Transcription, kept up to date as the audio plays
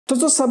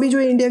तो सभी जो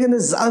है इंडिया के अंदर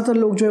ज़्यादातर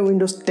लोग जो है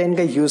विंडोज़ 10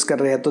 का यूज़ कर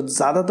रहे हैं। तो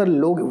ज़्यादातर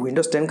लोग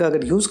विंडोज़ 10 का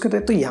अगर यूज़ कर रहे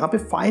हैं तो यहाँ पे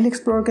फाइल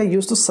एक्सप्लोरर का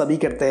यूज़ तो सभी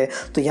करते हैं।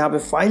 तो यहाँ पे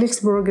फाइल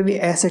एक्सप्लोरर के लिए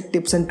ऐसे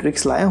टिप्स एंड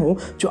ट्रिक्स लाया हूँ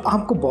जो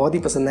आपको बहुत ही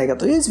पसंद आएगा।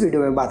 तो इस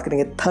वीडियो में बात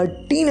करेंगे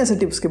 13 ऐसे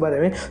टिप्स के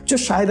बारे में जो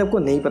शायद आपको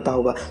नहीं पता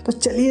होगा। तो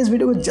चलिए इस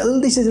वीडियो को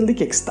जल्दी से जल्दी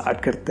किक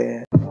स्टार्ट करते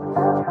हैं।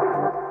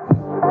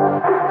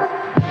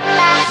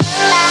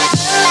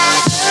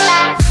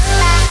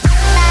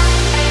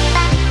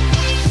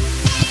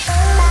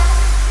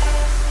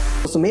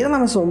 तो मेरा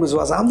नाम है सोम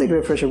विश्वास, आप देख रहे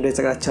हैं फ्रेश अपडेट्स।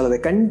 अगर अच्छा लगे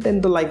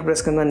कंटेंट तो लाइक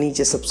प्रेस करना,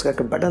 नीचे सब्सक्राइब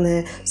का बटन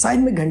है, साइड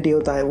में घंटी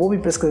होता है वो भी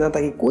प्रेस करना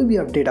ताकि कोई भी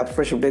अपडेट आप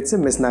फ्रेश अपडेट से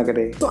मिस ना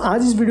करें। तो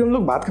आज इस वीडियो में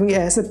लोग बात करेंगे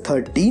ऐसे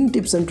 13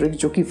 टिप्स एंड ट्रिक्स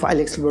जो कि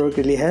फाइल एक्सप्लोरर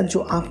के लिए है, जो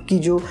आपकी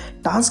जो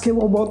टास्क है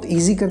वो बहुत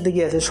ईजी कर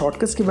देगी। ऐसे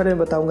शॉर्टकट्स के बारे में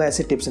बताऊंगा,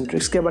 ऐसे टिप्स एंड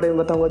ट्रिक्स के बारे में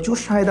बताऊंगा जो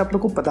शायद आप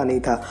लोग को पता नहीं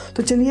था।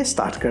 तो चलिए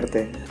स्टार्ट करते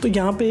हैं। तो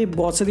यहाँ पे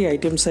बहुत सारी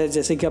आइटम्स है,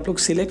 जैसे कि आप लोग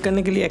सिलेक्ट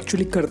करने के लिए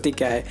एक्चुअली करते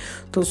क्या है।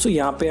 तो दोस्तों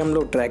यहाँ पे हम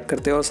लोग ट्रैक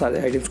करते हैं और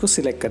सारे आइटम्स को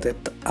सिलेक्ट करते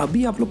हैं। तो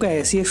अभी आप लोग का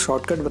ऐसी एक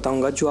शॉर्टकट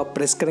बताऊंगा जो आप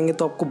प्रेस करेंगे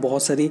तो आपको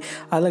बहुत सारी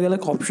अलग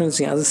अलग ऑप्शंस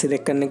यहाँ से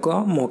सिलेक्ट करने का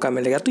मौका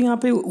मिलेगा। तो यहाँ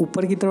पे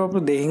ऊपर की तरफ आप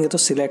लोग देखेंगे तो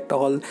सिलेक्ट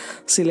ऑल,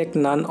 सिलेक्ट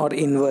नन और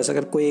इनवर्स।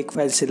 अगर कोई एक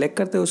फाइल सिलेक्ट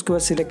करते हैं उसके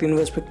बाद सिलेक्ट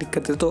इनवर्स पे क्लिक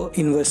करते हैं तो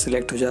इनवर्स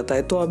सिलेक्ट हो जाता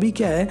है। तो अभी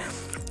क्या है,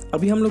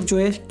 अभी हम लोग जो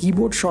है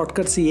कीबोर्ड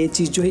शॉर्टकट से ये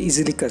चीज़ जो है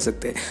इजीली कर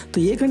सकते हैं।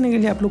 तो ये करने के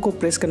लिए आप लोग को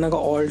प्रेस करना होगा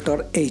ऑल्ट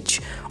और एच।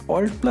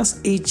 ऑल्ट प्लस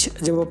एच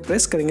जब आप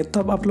प्रेस करेंगे तो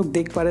अब आप लोग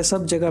देख पा रहे हैं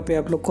सब जगह पे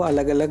आप लोग को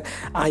अलग अलग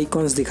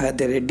आइकॉन्स दिखाई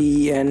दे रहे हैं,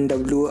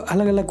 DNW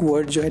अलग अलग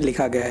वर्ड जो है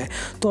लिखा गया है।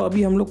 तो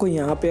अभी हम लोग को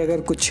यहाँ पे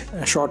अगर कुछ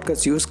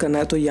शॉर्टकट्स यूज़ करना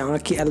है तो यहाँ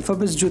की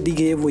अल्फ़ाबेट्स जो दी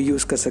गई है वो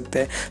यूज़ कर सकते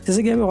हैं।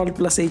 जैसे कि हमें ऑल्ट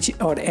प्लस एच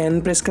और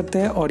N प्रेस करते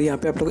हैं और यहाँ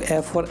पे आप लोग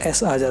F और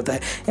S आ जाता है।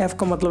 F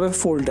का मतलब है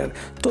फोल्डर।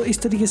 तो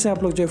इस तरीके से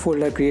आप लोग जो है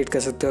फोल्डर क्रिएट कर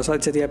सकते हो।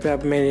 साथ यहाँ पे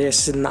आप मैं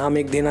नाम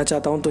एक देना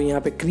चाहता हूँ तो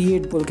यहाँ पे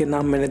क्रिएट बोल के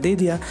नाम मैंने दे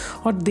दिया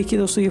और देखिए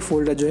दोस्तों ये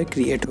फोल्डर जो है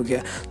क्रिएट हो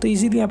गया। तो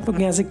इजीली आप लोग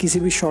यहाँ से किसी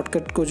भी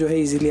शॉर्टकट को जो है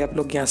इजीली आप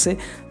लोग यहाँ से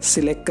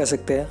सिलेक्ट कर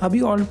सकते हैं।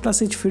 अभी ऑल्ट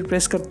प्लस एच फिर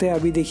प्रेस करते हैं।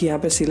 अभी देखिए यहाँ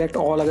पे सिलेक्ट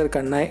ऑल अगर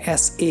करना है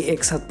SA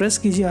एक साथ प्रेस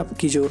कीजिए,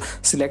 आपकी जो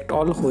सिलेक्ट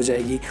ऑल हो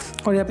जाएगी।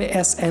 और यहाँ पे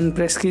SN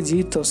प्रेस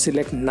कीजिए तो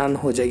सिलेक्ट नन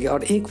हो जाएगी।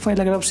 और एक फाइल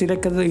अगर आप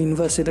सिलेक्ट करते हो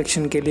इनवर्स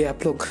सिलेक्शन के लिए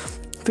आप लोग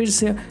फिर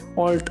से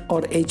ऑल्ट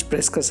और एच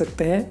प्रेस कर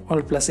सकते हैं।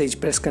 ऑल्ट प्लस एच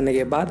प्रेस करने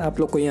के बाद आप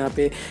लोग को यहाँ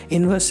पे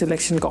इनवर्स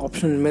सिलेक्शन का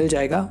ऑप्शन मिल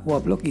जाएगा, वो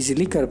आप लोग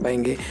इजीली कर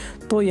पाएंगे।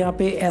 तो यहाँ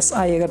पे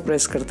SI अगर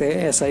प्रेस करते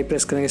हैं, SI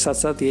प्रेस करने के साथ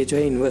साथ ये जो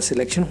है इनवर्स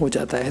सिलेक्शन हो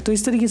जाता है। तो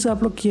इस तरीके से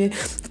आप लोग ये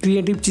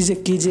क्रिएटिव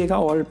चीज़ें कीजिएगा।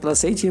 ऑल्ट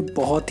प्लस एच ये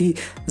बहुत ही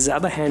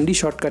ज़्यादा हैंडी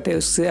शॉर्टकट है,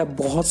 उससे आप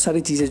बहुत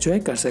सारी चीज़ें जो है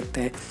कर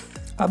सकते हैं।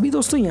 अभी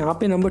दोस्तों यहाँ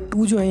पे नंबर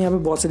 2 जो है, यहाँ पे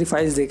बहुत सारी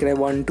फाइल्स देख रहे हैं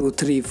 1 2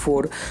 3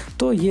 4।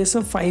 तो ये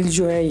सब फाइल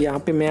जो है यहाँ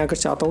पे मैं अगर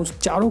चाहता हूँ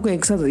चारों को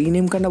एक साथ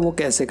रीनेम करना, वो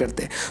कैसे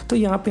करते हैं। तो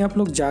यहाँ पे आप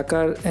लोग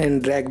जाकर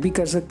एंड ड्रैग भी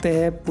कर सकते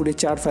हैं, पूरे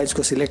 4 फाइल्स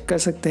को सिलेक्ट कर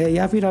सकते हैं,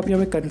 या फिर आप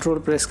यहाँ पे कंट्रोल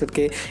प्रेस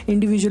करके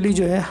इंडिविजुअली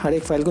जो है हर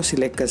एक फाइल को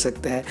सिलेक्ट कर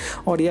सकते हैं,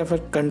 और या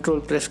फिर कंट्रोल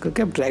प्रेस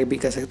करके आप ड्रैग भी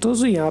कर सकते हैं। तो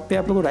दोस्तों यहाँ पे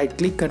आप लोग को राइट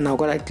क्लिक करना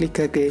होगा। राइट क्लिक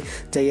करके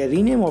जाइए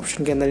रीनेम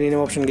ऑप्शन के अंदर। रीनेम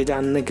ऑप्शन के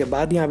जाने के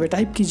बाद यहाँ पे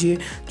टाइप कीजिए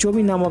जो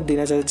भी नाम आप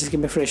देना चाहते हैं, जिसकी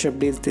मैं फ्रेश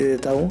अपडेट्स दे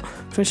देता हूँ।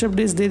 फ्रेश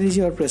अपडेट्स दे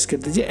दीजिए और प्रेस कर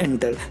दीजिए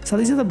एंटर। साथ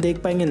ही साथ आप देख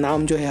पाएंगे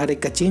नाम जो है हर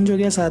एक का चेंज हो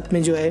गया, साथ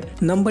में जो है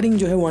नंबरिंग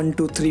जो है 1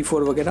 2 3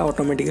 4 वगैरह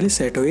ऑटोमेटिकली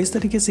सेट हो गया। इस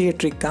तरीके से ये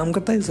ट्रिक काम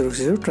करता है, जरूर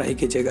से जरूर ट्राई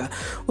कीजिएगा।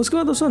 उसके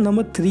बाद दोस्तों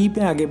नंबर 3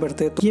 पे आगे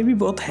बढ़ते हैं। तो ये भी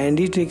बहुत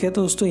हैंडी ट्रिक है।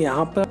 तो दोस्तों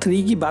यहाँ पर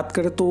 3 की बात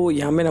करें तो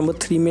यहाँ में नंबर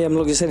 3 में हम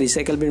लोग जैसे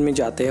रिसाइकल बिन में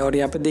जाते हैं और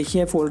यहाँ पे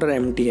देखिए फोल्डर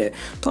एम्प्टी है।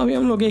 तो अभी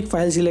हम लोग एक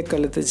फाइल सिलेक्ट कर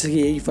लेते हैं, जैसे कि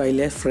यही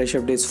फाइल है फ्रेश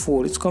अपडेट्स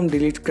 4। इसको हम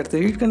डिलीट करते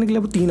हैं। डिलीट करने के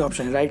लिए 3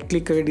 ऑप्शन है। राइट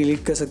क्लिक करके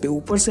डिलीट कर सकते हैं,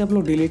 ऊपर से आप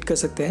लोग डिलीट कर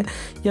सकते हैं,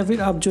 या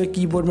फिर आप जो है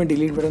कीबोर्ड में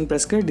डिलीट बटन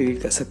प्रेस कर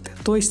डिलीट कर सकते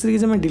हैं। तो इस तरीके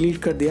से मैं डिलीट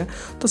कर दिया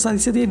तो साथ ही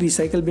साथ ये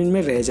रिसाइकल बिन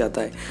में रह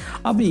जाता है।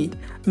 अभी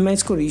मैं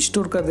इसको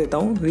रिस्टोर कर देता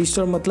हूँ।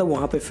 रिस्टोर मतलब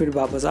वहाँ पे फिर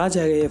वापस आ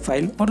जाएगा ये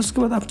फाइल, और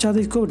उसके बाद आप चाहते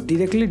हैं इसको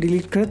डायरेक्टली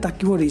डिलीट करें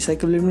ताकि वो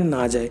रिसाइकल बिन में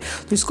ना जाए।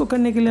 तो इसको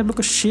करने के लिए आप लोग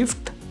को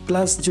शिफ्ट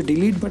प्लस जो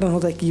डिलीट बटन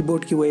होता है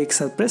कीबोर्ड की वो एक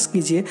साथ प्रेस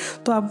कीजिए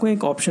तो आपको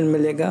एक ऑप्शन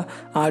मिलेगा,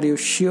 are you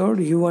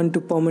sure you want to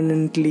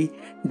permanently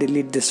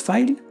delete this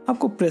file.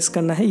 आपको प्रेस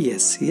करना है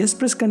यस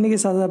प्रेस करने के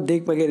साथ आप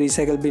देख पाएंगे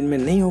रिसाइकल बिन में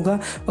नहीं होगा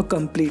और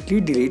कम्प्लीटली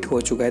डिलीट हो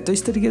चुका है। तो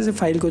इस तरीके से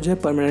फाइल को जो है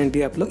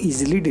परमानेंटली आप लोग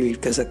इजीली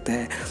डिलीट कर सकते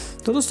हैं।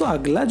 तो दोस्तों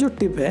अगला जो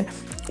टिप है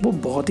वो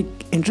बहुत ही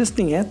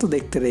इंटरेस्टिंग है, तो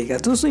देखते रहिएगा।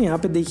 तो दोस्तों यहाँ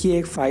पे देखिए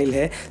एक फाइल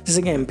है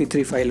जैसे कि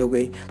MP3 फाइल हो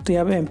गई। तो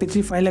यहाँ पे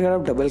MP3 फाइल अगर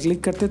आप डबल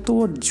क्लिक करते हैं तो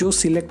वो जो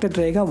सिलेक्टेड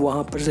रहेगा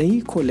वहाँ पर ही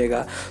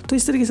खोलेगा। तो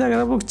इस तरीके से अगर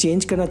आप लोग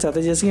चेंज करना चाहते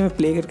हैं, जैसे कि मैं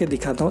प्ले करके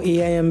दिखाता हूँ,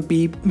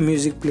 AIMP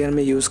म्यूजिक प्लेयर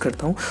में यूज़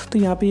करता हूँ, तो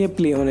यहाँ पे ये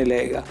प्ले होने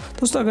लगेगा।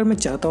 दोस्तों अगर मैं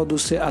चाहता हूँ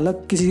दूसरे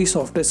अलग किसी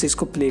सॉफ्टवेयर से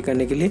इसको प्ले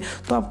करने के लिए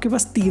तो आपके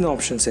पास 3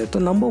 ऑप्शन है। तो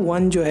नंबर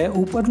 1 जो है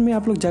ऊपर में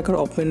आप लोग जाकर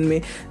ओपन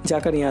में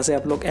जाकर यहाँ से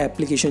आप लोग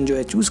एप्लीकेशन जो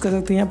है चूज़ कर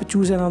सकते हैं। यहाँ पे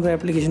चूज़ अनदर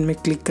एप्लीकेशन में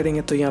क्लिक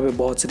करेंगे तो यहाँ पे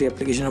बहुत सारी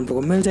एप्लीकेशन आप लोग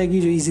को मिल जाएगी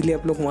जो इजीली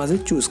आप लोग वहाँ से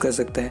चूज़ कर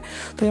सकते हैं।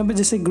 तो यहाँ पे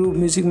जैसे ग्रुप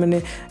म्यूजिक मैंने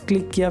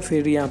क्लिक किया,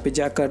 फिर यहाँ पे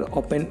जाकर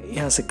ओपन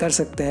यहाँ से कर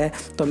सकते हैं।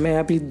 तो मैं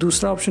अभी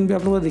दूसरा ऑप्शन भी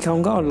आप लोगों को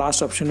दिखाऊंगा और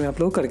लास्ट ऑप्शन में आप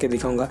लोगों को करके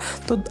दिखाऊंगा।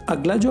 तो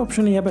अगला जो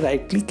ऑप्शन है यहाँ पे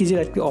राइट क्लिक कीजिए,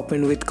 राइट क्लिक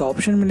ओपन विथ का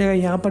ऑप्शन मिलेगा।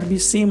 यहाँ पर भी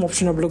सेम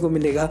ऑप्शन आप लोगों को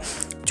मिलेगा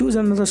चूज़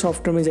अनदर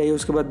सॉफ्टवेयर में जाइए,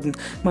 उसके बाद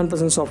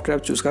मनपसंद सॉफ्टवेयर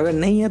आप चूज़ कर, अगर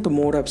नहीं है तो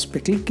मोर ऐप्स पे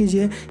क्लिक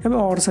कीजिए, यहाँ पे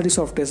और सारी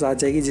सॉफ्टवेयर आ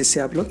जाएगी जिससे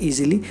आप लोग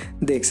ईजिली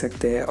देख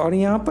सकते हैं। और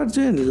यहाँ पर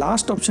जो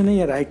लास्ट ऑप्शन है,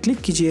 ये राइट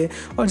क्लिक कीजिए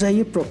और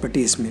जाइए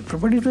प्रॉपर्टीज़ में।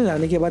 प्रॉपर्टीज़ में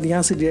जाने के बाद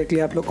यहाँ से डायरेक्टली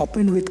आप लोग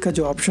ओपन विथ का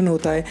जो ऑप्शन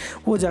होता है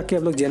वो जाके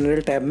आप लोग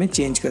जनरल टैब में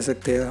चेंज कर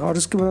सकते हैं। और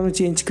उसके बाद हमें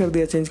चेंज कर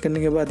दिया, चेंज करने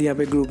के बाद यहाँ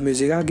पे ग्रुप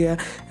म्यूजिक आ गया,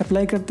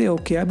 अप्लाई करते हैं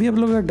ओके। अभी आप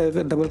लोग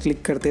डबल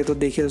क्लिक करते हैं तो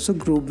देखिए दोस्तों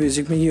ग्रुप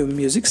म्यूजिक में ये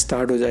म्यूजिक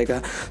स्टार्ट हो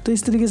जाएगा। तो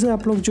इस तरीके से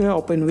आप लोग जो है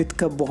ओपन विथ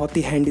का बहुत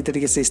ही हैंडी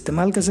तरीके से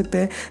इस्तेमाल कर सकते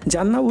हैं।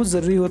 जानना वो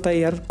ज़रूरी होता है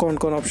यार कौन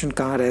कौन ऑप्शन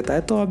कहाँ रहता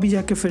है। तो अभी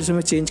जाके फिर से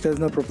मैं चेंज कर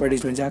देता हूँ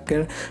प्रॉपर्टीज़ में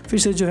जाकर, फिर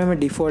से जो है मैं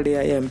डिफ़ॉल्ट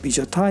AIMP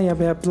जो था यहाँ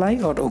पे अप्लाई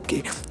और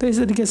ओके। तो इस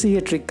तरीके से ये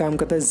ट्रिक काम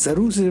करता है,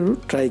 ज़रूर से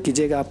ज़रूर ट्राई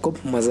कीजिएगा, आपको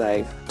मज़ा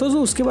आएगा। तो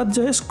उसके बाद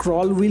जो है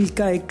स्क्रॉल व्हील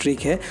का एक ट्रिक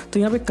है। तो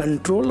यहाँ पे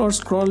कंट्रोल और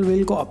स्क्रॉल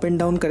व्हील को अप एंड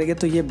डाउन करेंगे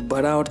तो ये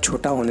बड़ा और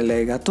छोटा होने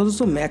लगेगा। तो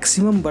दोस्तों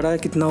मैक्सिमम बड़ा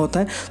कितना होता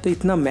है, तो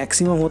इतना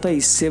मैक्सिमम होता है,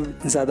 इससे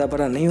ज़्यादा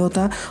बड़ा नहीं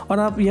होता। और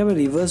आप यहाँ पे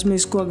रिवर्स में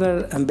इसको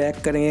अगर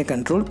बैक करेंगे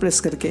कंट्रोल प्रेस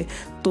करके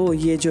तो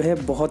ये जो है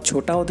बहुत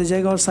छोटा होते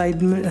जाएगा और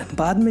साइड में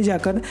बाद में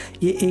जाकर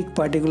ये एक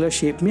पर्टिकुलर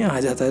शेप में आ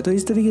जाता है। तो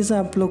इस तरीके से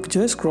आप लोग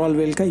जो है स्क्रॉल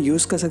व्हील का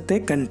यूज़ कर सकते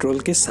हैं कंट्रोल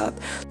के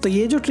साथ। तो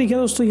ये जो ट्रिक है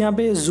दोस्तों यहाँ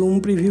पे जूम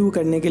प्रीव्यू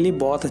करने के लिए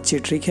बहुत अच्छी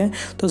ट्रिक है,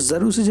 तो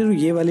ज़रूर से ज़रूर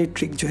ये वाली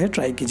ट्रिक जो है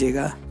ट्राई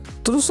कीजिएगा।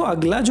 तो दोस्तों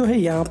अगला जो है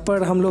यहाँ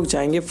पर हम लोग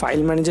जाएंगे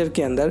फाइल मैनेजर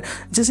के अंदर।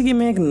 जैसे कि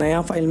मैं एक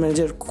नया फाइल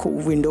मैनेजर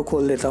विंडो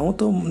खोल देता हूँ,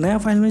 तो नया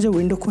फाइल मैनेजर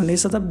विंडो खोलने के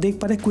साथ आप देख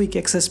पा रहे हैं क्विक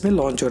एक्सेस में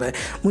लॉन्च हो रहा है,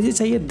 मुझे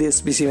चाहिए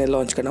दिस PC में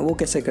लॉन्च करना, वो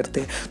कैसे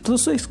करते हैं। तो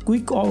दोस्तों इस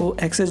क्विक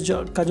एक्सेस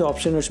का जो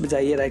ऑप्शन है उसमें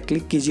जाइए, राइट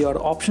क्लिक कीजिए और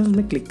ऑप्शन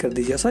में क्लिक कर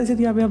दीजिए। साथ ही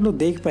साथ यहाँ पे आप लोग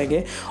देख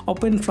पाएंगे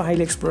open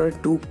file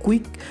explorer 2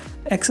 quick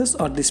access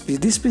और दिस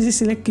PC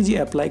सिलेक्ट कीजिए,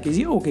 अप्लाई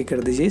कीजिए, ओके कर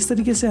दीजिए। इस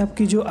तरीके से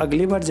आपकी जो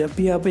अगली बार जब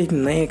भी आप एक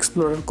नए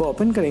एक्सप्लोरर को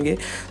ओपन करेंगे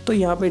तो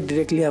यहाँ पे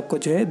डायरेक्टली आपको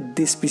जो है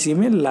दिस PC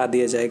में ला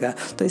दिया जाएगा।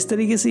 तो इस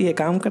तरीके से ये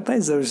काम करता है,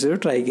 ज़रूर से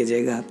ट्राई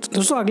कीजिएगा। तो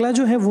दोस्तों अगला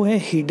जो है वो है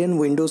हिडन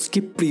विंडोज़ की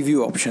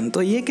प्रीव्यू ऑप्शन।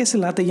 तो ये कैसे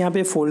लाते हैं, यहाँ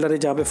पे फोल्डर है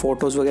जहाँ पे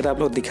फोटोज़ वगैरह आप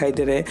लोग दिखाई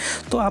दे रहे हैं,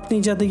 तो आप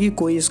नहीं चाहते कि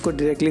कोई इसको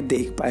डायरेक्टली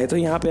देख पाए, तो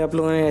यहाँ पे आप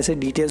लोगों ने ऐसे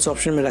डिटेल्स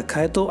ऑप्शन में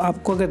रखा है। तो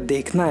आपको अगर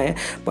देखना है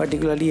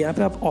पर्टिकुलरली यहाँ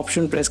पे आप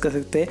ऑप्शन प्रेस कर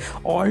सकते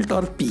हैं ऑल्ट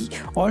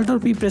और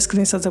P प्रेस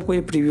करने से आपको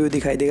ये प्रीव्यू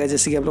दिखाई देगा।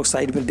 जैसे कि आप लोग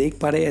साइड में देख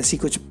पा रहे हैं ऐसी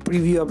कुछ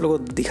प्रीव्यू आप लोगों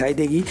को दिखाई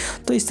देगी।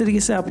 तो इस तरीके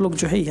से आप लोग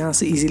जो है यहाँ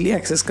से इजीली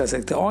एक्सेस कर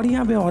सकते हैं। और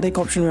यहाँ पे और एक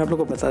ऑप्शन मैं आप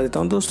लोगों को बता देता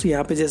हूँ दोस्तों,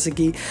 यहाँ पे जैसे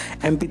कि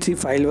MP3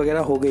 फाइल वगैरह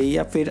हो गई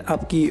या फिर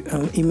आपकी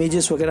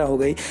इमेजेस वगैरह हो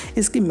गई,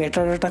 इसकी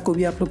मेटा डाटा को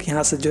भी आप लोग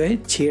यहाँ से जो है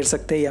छेड़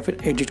सकते हैं या फिर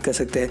एडिट कर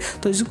सकते हैं।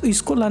 तो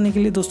इसको लाने के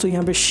लिए दोस्तों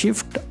यहाँ पे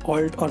शिफ्ट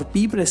ऑल्ट और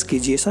P प्रेस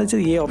कीजिए, साथ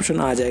ही ये ऑप्शन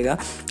आ जाएगा।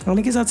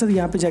 आने के साथ साथ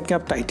यहाँ पे जाके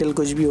आप टाइटल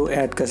कुछ भी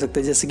ऐड कर सकते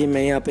हैं। जैसे कि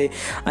मैं यहाँ पे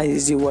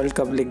ICC वर्ल्ड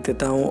कप लिख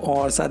देता हूँ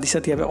और साथ ही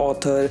साथ यहाँ पे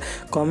ऑथर,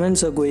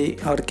 कमेंट्स अगोई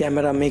और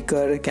कैमरा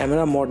मेकर,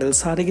 कैमरा मॉडल,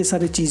 सारे के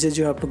सारे चीज़ें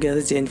जो आप लोग यहाँ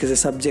से चेंज कर सकते।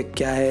 सब्जेक्ट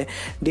क्या है,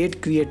 डेट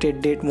क्रिएटेड,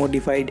 डेट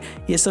मॉडिफाइड,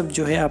 ये सब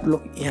जो है आप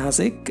लोग यहाँ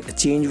से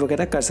चेंज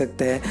वगैरह कर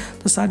सकते हैं।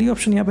 तो सारी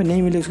ऑप्शन यहाँ पे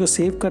नहीं मिले, उसको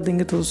सेव कर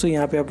देंगे तो दोस्तों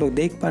यहाँ पे आप लोग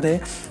देख पा रहे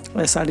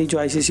हैं सारी जो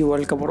ICC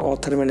वर्ल्ड कप और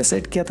ऑथर मैंने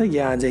सेट किया था ये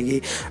आ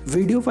जाएगी।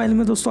 वीडियो फाइल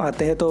में दोस्तों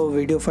आते हैं, तो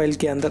वीडियो फाइल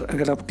के अंदर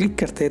अगर आप क्लिक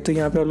करते हैं तो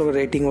यहाँ पे आप लोग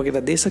रेटिंग वगैरह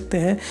दे सकते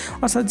हैं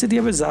और साथ साथ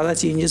यहाँ पे ज़्यादा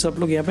चेंजेस आप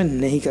लोग यहाँ पे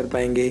नहीं कर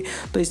पाएंगे।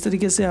 तो इस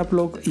तरीके से आप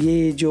लोग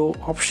ये जो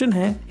ऑप्शन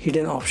है,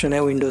 हिडन ऑप्शन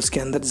है विंडोज़ के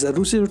अंदर,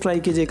 ज़रूर से ट्राई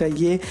कीजिएगा।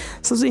 ये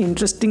सबसे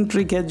इंटरेस्टिंग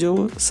ट्रिक है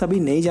जो सभी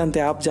नहीं जानते,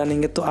 आप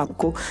जानेंगे तो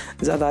आपको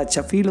ज़्यादा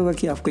अच्छा फील होगा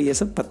कि आपको ये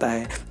सब पता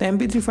है। तो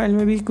MP3 फाइल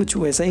में भी कुछ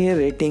वैसा ही है,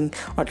 रेटिंग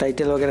और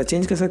टाइटल वगैरह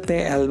चेंज कर सकते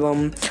हैं,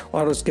 एल्बम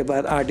और उसके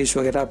बाद आर्टिस्ट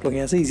वगैरह आप लोग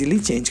यहाँ से इजीली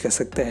चेंज कर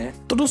सकते हैं।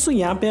 तो दोस्तों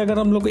यहाँ पे अगर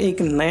हम लोग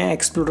एक नया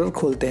एक्सप्लोरर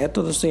खोलते हैं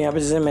तो दोस्तों यहाँ पे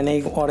जैसे मैंने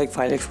एक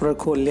फाइल एक्सप्लोरर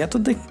खोल लिया, तो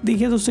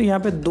देखिए दोस्तों यहाँ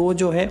पे दो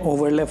जो है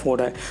ओवरलैप हो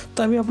रहा है।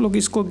 तो अभी आप लोग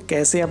इसको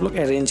कैसे आप लोग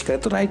अरेंज करें,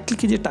 तो राइट क्लिक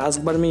कीजिए,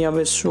 टास्क बार में यहाँ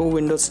पे शो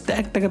विंडो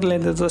स्टैक कर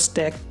लेते तो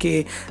स्टैक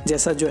के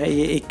जैसा जो है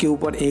ये एक के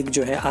ऊपर एक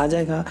जो है आ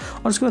जाएगा।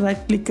 और उसके बाद राइट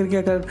क्लिक करके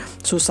अगर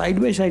साइड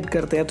बाय साइड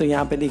करते हैं तो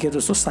यहाँ पे देखिए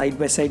दोस्तों साइड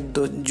बाय साइड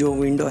जो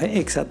विंडो है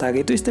एक साथ आ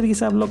गई। तो इस तरीके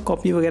से आप लोग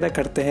कॉपी वगैरह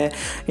करते हैं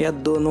या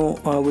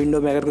दोनों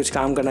विंडो में अगर कुछ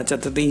काम करना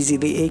चाहते हैं तो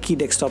ईजिली एक ही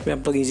डेस्कटॉप पे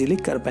आप लोग ईजिली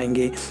कर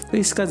पाएंगे। तो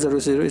इसका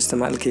ज़रूर से ज़रूर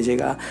इस्तेमाल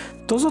कीजिएगा।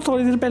 दोस्तों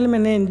थोड़ी देर पहले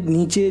मैंने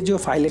नीचे जो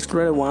फाइल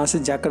एक्सप्लोरर है वहाँ से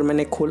जाकर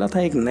मैंने खोला था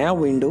एक नया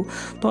विंडो,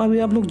 तो अभी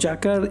आप लोग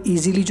जाकर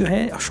इजीली जो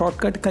है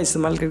शॉर्टकट का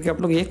इस्तेमाल करके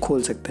आप लोग ये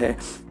खोल सकते हैं।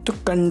 तो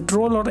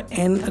कंट्रोल और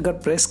N अगर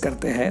प्रेस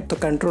करते हैं तो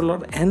कंट्रोल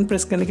और N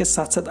प्रेस करने के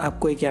साथ साथ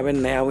आपको एक यहाँ पे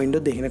नया विंडो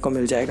देखने को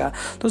मिल जाएगा।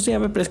 तो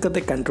यहाँ पे प्रेस करते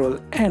हैं कंट्रोल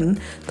N,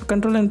 तो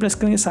कंट्रोल N प्रेस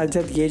करने के साथ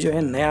साथ ये जो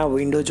है नया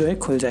विंडो जो है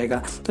खुल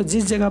जाएगा। तो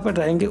जिस जगह पर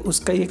रहेंगे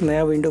उसका एक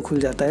नया विंडो खुल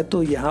जाता है।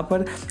 तो यहाँ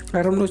पर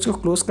अगर हम लोग इसको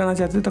क्लोज करना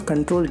चाहते हैं तो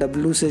कंट्रोल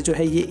W से जो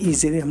है ये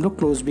ईजिली हम लोग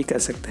क्लोज भी कर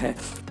सकते हैं।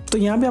 तो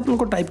यहाँ पे आप लोग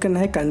को टाइप करना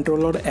है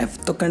कंट्रोल और F।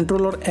 तो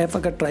कंट्रोल और F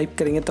अगर टाइप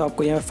करेंगे तो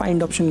आपको यहाँ पे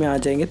फाइंड ऑप्शन में आ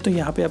जाएंगे। तो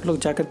यहाँ पे आप लोग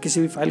जाकर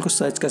किसी भी फाइल को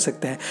सर्च कर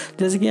सकते हैं।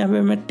 जैसे कि यहाँ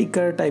पे मैं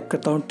टिकर टाइप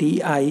करता हूँ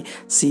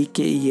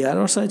TICKER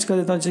और सर्च कर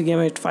देता हूँ। जैसे कि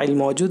हमें फाइल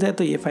मौजूद है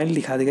तो ये फाइल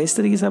दिखा देगा। इस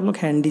तरीके से आप लोग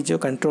हैंडी जो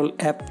कंट्रोल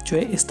F जो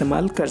है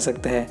इस्तेमाल कर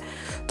सकते हैं।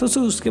 तो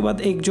उसके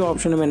बाद एक जो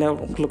ऑप्शन है मैंने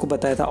आप लोग को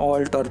बताया था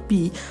ऑल्ट और P,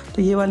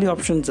 तो ये वाली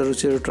ऑप्शन ज़रूर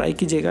से ट्राई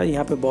कीजिएगा।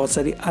 यहाँ पे बहुत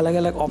सारी अलग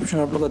अलग ऑप्शन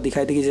आप लोग को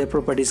दिखाई देगी। जैसे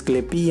प्रॉपर्टीज़ के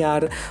लिए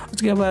PR,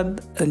 उसके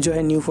बाद जो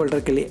है न्यू फोल्डर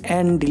के लिए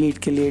N, डिलीट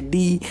के लिए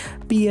D,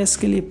 PS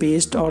के लिए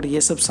पेस्ट, और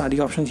ये सब सारी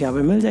ऑप्शन यहाँ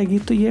पे मिल जाएगी।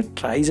 तो ये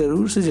ट्राई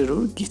ज़रूर से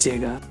ज़रूर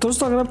कीजिएगा।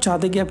 दोस्तों अगर आप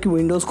चाहते हैं कि आपकी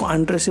विंडोज़ को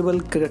अनट्रेसेबल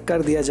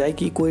कर दिया जाए,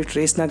 कि कोई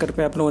ट्रेस ना कर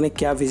पाए आप लोगों ने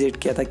क्या विजिट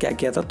किया था, क्या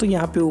किया था, तो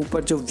यहाँ पे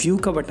ऊपर जो व्यू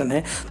का बटन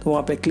है तो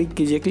वहाँ पे क्लिक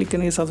कीजिए। क्लिक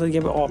करने के साथ साथ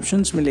यहाँ पे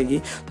ऑप्शंस मिलेगी।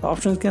 तो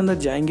ऑप्शंस के अंदर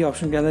जाएंगे।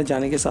 ऑप्शन के अंदर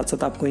जाने के साथ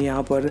साथ आपको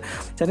यहाँ पर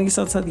जाने के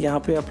साथ साथ यहाँ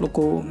पे आप लोग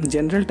को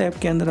जनरल टैब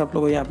के अंदर आप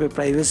लोग को यहाँ पे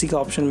प्राइवेसी का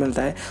ऑप्शन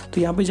मिलता है।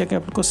 तो यहाँ पे जाकर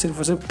आप लोग को सिर्फ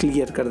और सिर्फ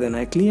क्लियर कर देना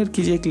है। क्लियर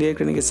कीजिए। क्लियर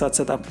करने के साथ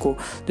साथ आपको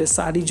जो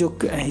सारी जो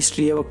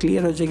हिस्ट्री है वो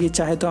क्लियर हो जाएगी।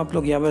 चाहे तो आप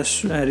लोग यहाँ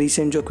पर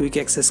रिसेंट जो क्विक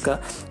एक्सेस का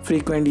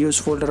फ्रीक्वेंट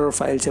यूज फोल्डर और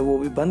फाइल्स है वो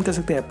भी बंद कर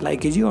सकते हैं। अप्लाई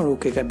कीजिए और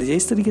ओके कर दीजिए।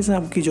 इस तरीके से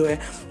आपकी जो है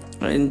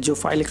जो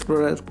फाइल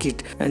एक्सप्लोरर की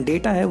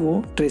डेटा है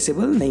वो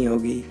ट्रेसेबल नहीं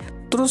होगी।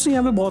 तो दोस्तों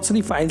यहाँ पे बहुत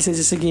सारी फाइल्स है।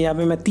 जैसे कि यहाँ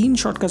पे मैं 3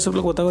 शॉर्टकट्स आप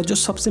लोग बताऊंगा जो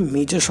सबसे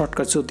मेजर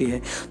शॉर्टकट्स होती है।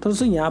 तो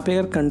दोस्तों यहाँ पे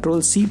अगर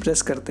कंट्रोल C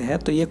प्रेस करते हैं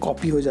तो ये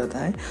कॉपी हो जाता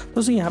है।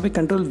 दोस्तों यहाँ पे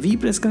कंट्रोल V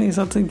प्रेस करने के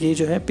साथ ये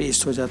जो है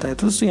पेस्ट हो जाता है।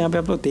 तो दोस्तों यहाँ पे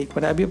आप लोग देख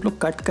पा रहे हैं। अभी आप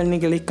लोग कट करने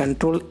के लिए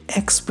कंट्रोल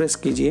X प्रेस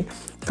कीजिए।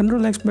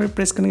 कंट्रोल X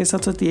प्रेस करने के साथ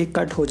साथ ये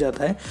कट हो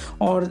जाता है।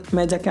 और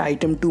मैं जाके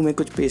आइटम 2 में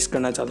कुछ पेस्ट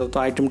करना चाहता हूँ तो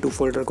आइटम 2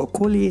 फोल्डर को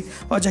खोलिए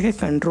और जाके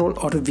कंट्रोल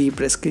और V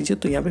प्रेस कीजिए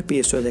तो यहाँ पे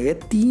पेस्ट हो जाएगा।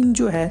 3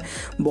 जो है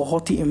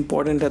बहुत ही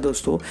इंपॉर्टेंट है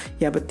दोस्तों।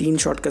 यहाँ पे 3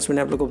 शॉर्टकट्स मैंने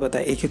आप लोगों को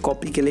बताया। एक है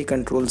कॉपी के लिए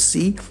कंट्रोल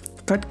C,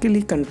 कट के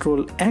लिए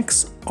कंट्रोल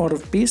X और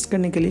पेस्ट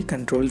करने के लिए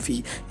कंट्रोल V।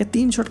 ये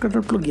 3 शॉर्टकट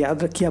आप लोग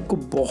याद रखिए, आपको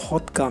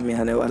बहुत काम में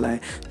आने वाला है।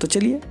 तो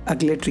चलिए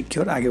अगले ट्रिक की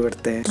ओर आगे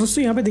बढ़ते हैं।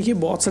 दोस्तों यहाँ पे देखिए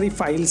बहुत सारी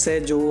फाइल्स है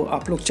जो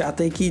आप लोग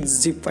चाहते हैं कि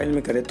जिप फाइल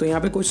में करें। तो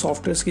यहाँ पे कोई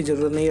सॉफ्टवेयर की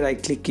जरूरत नहीं।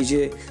 राइट क्लिक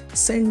कीजिए,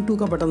 सेंड टू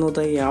का बटन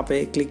होता है। यहाँ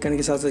पे क्लिक करने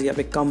के साथ साथ यहाँ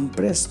पे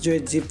कंप्रेस जो है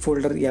जिप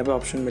फोल्डर यहाँ पे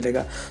ऑप्शन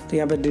मिलेगा। तो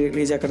यहाँ पे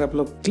डायरेक्टली जाकर आप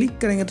लोग क्लिक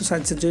करेंगे तो साथ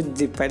से जो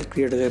जिप फाइल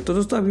क्रिएट हो जाएगा। तो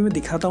दोस्तों अभी मैं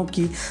दिखाता हूँ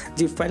कि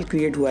जिप फाइल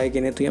क्रिएट हुआ है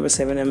कि नहीं। तो यहाँ पे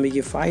 7 MB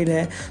की फाइल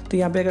है। तो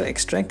यहाँ पे अगर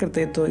एक्सट्रैक्ट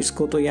करते हैं तो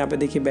इसको, तो यहाँ पे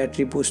देखिए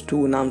बैटरी बूस्ट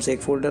 2 नाम से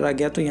एक फोल्डर आ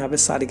गया। तो यहाँ पे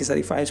सारी की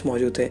सारी फाइल्स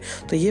मौजूद है।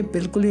 तो ये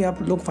बिल्कुल ही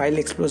आप लोग फाइल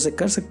एक्सप्लोर से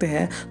कर सकते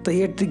हैं। तो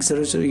ये ट्रिक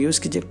जरूर से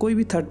यूज़ कीजिए। कोई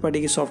भी थर्ड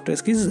पार्टी की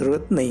सॉफ्टवेयर की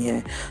ज़रूरत नहीं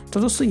है। तो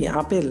दोस्तों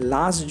यहाँ पे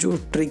लास्ट जो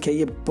ट्रिक है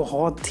ये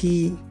बहुत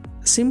ही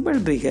सिंपल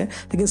ट्रिक है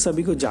लेकिन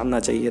सभी को जानना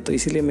चाहिए, तो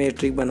इसीलिए मैं ये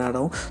ट्रिक बना रहा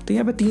हूँ। तो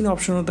यहाँ पे 3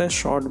 ऑप्शन होता है,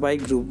 शॉर्ट बाय,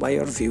 ग्रुप बाय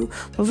और व्यू।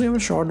 तो यहाँ पे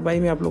शॉर्ट बाय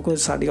में आप लोग को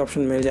सारी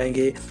ऑप्शन मिल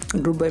जाएंगे।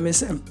 ग्रुप बाय में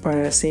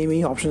सेम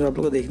ही ऑप्शन आप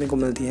लोग को देखने को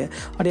मिलती है।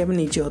 और यहाँ पे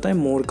नीचे होता है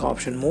मोर का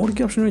ऑप्शन। मोर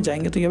के ऑप्शन में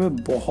जाएंगे तो यहाँ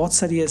पे बहुत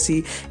सारी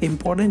ऐसी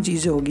इंपॉर्टेंट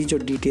चीज़ें होगी जो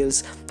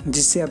डिटेल्स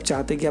जिससे आप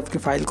चाहते हैं कि आपके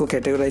फाइल को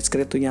कैटेगराइज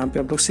करें। तो यहाँ पे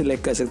आप लोग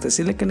सिलेक्ट कर सकते हैं।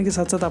 सिलेक्ट करने के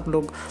साथ साथ आप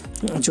लोग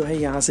जो है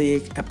यहाँ से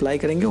एक अप्लाई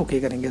करेंगे, ओके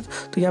करेंगे।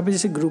 तो यहाँ पे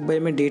जैसे ग्रुप बाय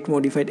में डेट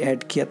मॉडिफाइड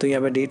ऐड किया तो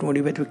यहाँ पे डेट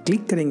मॉडिफाइड पे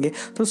क्लिक करेंगे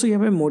तो दोस्तों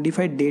यहाँ पे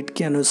मॉडिफाइड डेट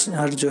के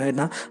अनुसार जो है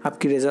ना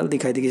आपकी रिजल्ट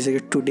दिखाई देगी। जैसे कि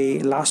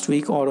टुडे, लास्ट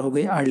वीक और हो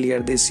गई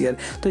अर्लियर दिस ईयर।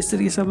 तो इस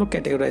तरीके से आप लोग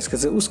कैटेगराइज कर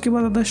सकते हैं। उसके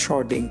बाद आता है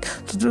शॉर्टिंग।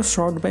 तो जो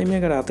शॉर्ट बाय में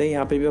अगर आते हैं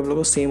यहाँ पे भी आप लोग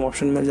को सेम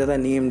ऑप्शन मिल जाता है,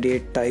 name,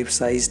 date, type,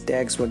 size,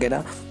 tags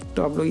वगैरह।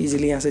 तो आप लोग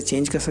इजीली यहाँ से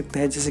चेंज कर सकते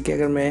हैं। जैसे कि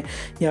अगर मैं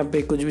यहाँ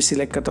पे कुछ भी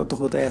सिलेक्ट करता हूँ तो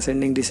होता है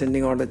असेंडिंग,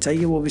 डिसेंडिंग ऑर्डर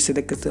चाहिए वो भी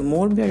सिलेक्ट करते हैं।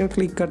 मोर भी अगर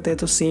क्लिक करते हैं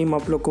तो सेम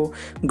आप लोग को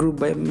ग्रुप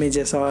बाय में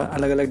जैसा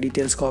अलग अलग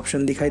डिटेल्स का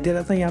ऑप्शन दिखाई दे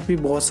रहा था, यहाँ पे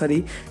बहुत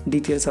सारी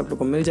डिटेल्स आप लोग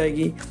को मिल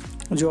जाएगी।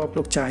 जो आप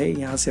लोग चाहे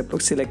यहाँ से आप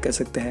लोग सिलेक्ट कर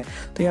सकते हैं।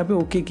 तो यहाँ पे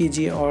ओके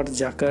कीजिए और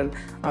जाकर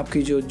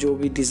आपकी जो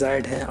भी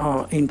डिज़ायर्ड है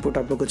इनपुट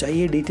आप लोग को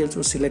चाहिए डिटेल्स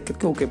वो सिलेक्ट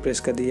करके ओके प्रेस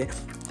कर दीजिए।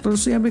 तो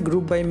दोस्तों यहाँ पे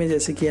ग्रुप बाय में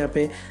जैसे कि यहाँ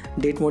पे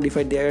डेट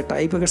मॉडिफाइड दिया गया,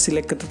 टाइप अगर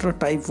सिलेक्ट करते तो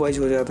टाइप वाइज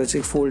हो जाता है। जैसे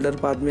फोल्डर,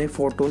 बाद में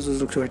photos,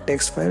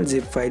 text file,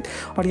 zip file.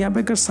 और यहाँ पे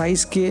अगर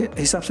साइज़ के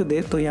हिसाब से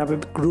दे तो यहाँ पे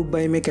ग्रुप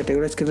बाय में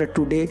कैटेगराइज कर रहा है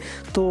टुडे।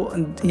 तो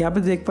यहाँ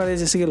पे देख पा रहे हैं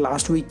जैसे कि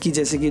लास्ट वीक की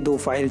जैसे कि 2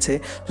 फाइल्स है।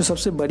 जो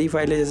सबसे बड़ी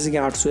फाइल है जैसे कि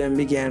 800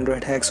 MB की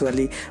एंड्रॉयड हैक्स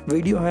वाली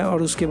वीडियो है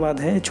और उसके बाद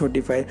है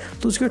छोटी फाइल।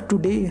 तो उसके बाद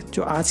टुडे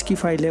जो आज की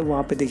फाइल है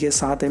वहाँ पे देखिए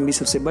 7 MB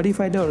सबसे बड़ी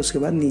फाइल है और उसके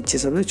बाद नीचे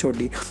सबसे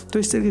छोटी। तो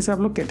इस तरीके से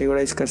आप लोग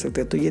कैटेगराइज कर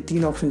सकते हैं। तो ये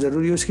 3 ऑप्शन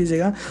जरूर यूज़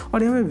कीजिएगा।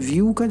 और यहाँ पे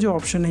व्यू का जो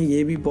ऑप्शन है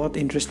ये भी बहुत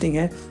इंटरेस्टिंग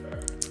है।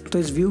 तो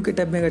इस व्यू के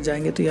टैब में अगर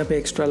जाएंगे तो यहाँ पे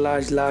एक्स्ट्रा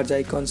लार्ज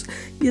आइकॉन्स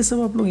ये सब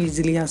आप लोग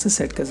इजीली यहाँ से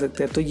सेट कर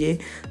सकते हैं। तो ये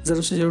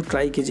ज़रूर से ज़रूर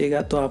ट्राई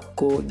कीजिएगा। तो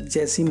आपको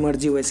जैसी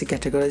मर्जी वैसी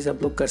कैटेगराइज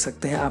आप लोग कर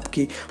सकते हैं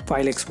आपकी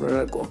फाइल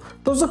एक्सप्लोरर को।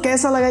 तो दोस्तों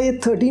कैसा लगा ये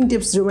 13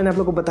 टिप्स जो मैंने आप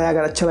लोग को बताया?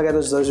 अगर अच्छा लगा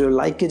तो ज़रूर से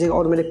लाइक कीजिएगा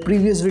और मेरे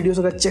प्रीवियस वीडियोस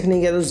अगर चेक नहीं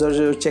किया तो ज़रूर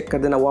से चेक कर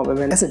देना। वहाँ पर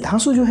मैंने ऐसे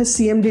ढांसू जो है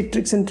CMD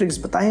ट्रिक्स एंड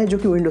ट्रिक्स बताए हैं जो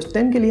कि विंडोज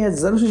 10 के लिए है।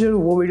 ज़रूर से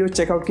ज़रूर वो वीडियो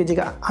चेकआउट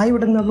कीजिएगा। आई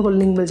बटन में आप लोग को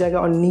लिंक मिल जाएगा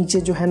और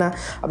नीचे जो है ना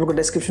आप लोग को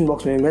डिस्क्रिप्शन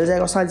बॉक्स में मिल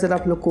जाएगा। और साथ ही साथ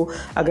आप लोग को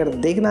अगर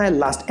देखना है,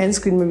 लास्ट एंड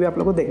स्क्रीन में भी आप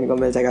लोगों को देखने को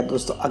मिल जाएगा।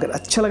 दोस्तों अगर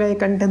अच्छा लगा ये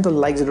कंटेंट तो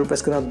लाइक जरूर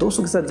प्रेस करना,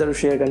 दोस्तों के साथ जरूर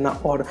शेयर करना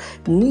और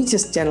नीचे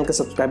इस चैनल का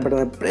सब्सक्राइब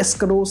बटन प्रेस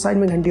करो, साइड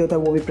में घंटी होता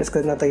है वो भी प्रेस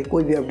करना ताकि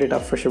कोई भी अपडेट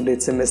आप फ्रेश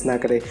अपडेट से मिस ना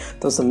करे।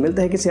 तो सब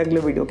मिलते हैं किसी अगले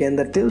वीडियो के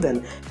अंदर। Till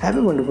then have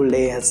a wonderful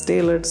day, stay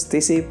alert,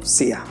 stay safe,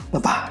 सी या,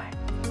 बाय।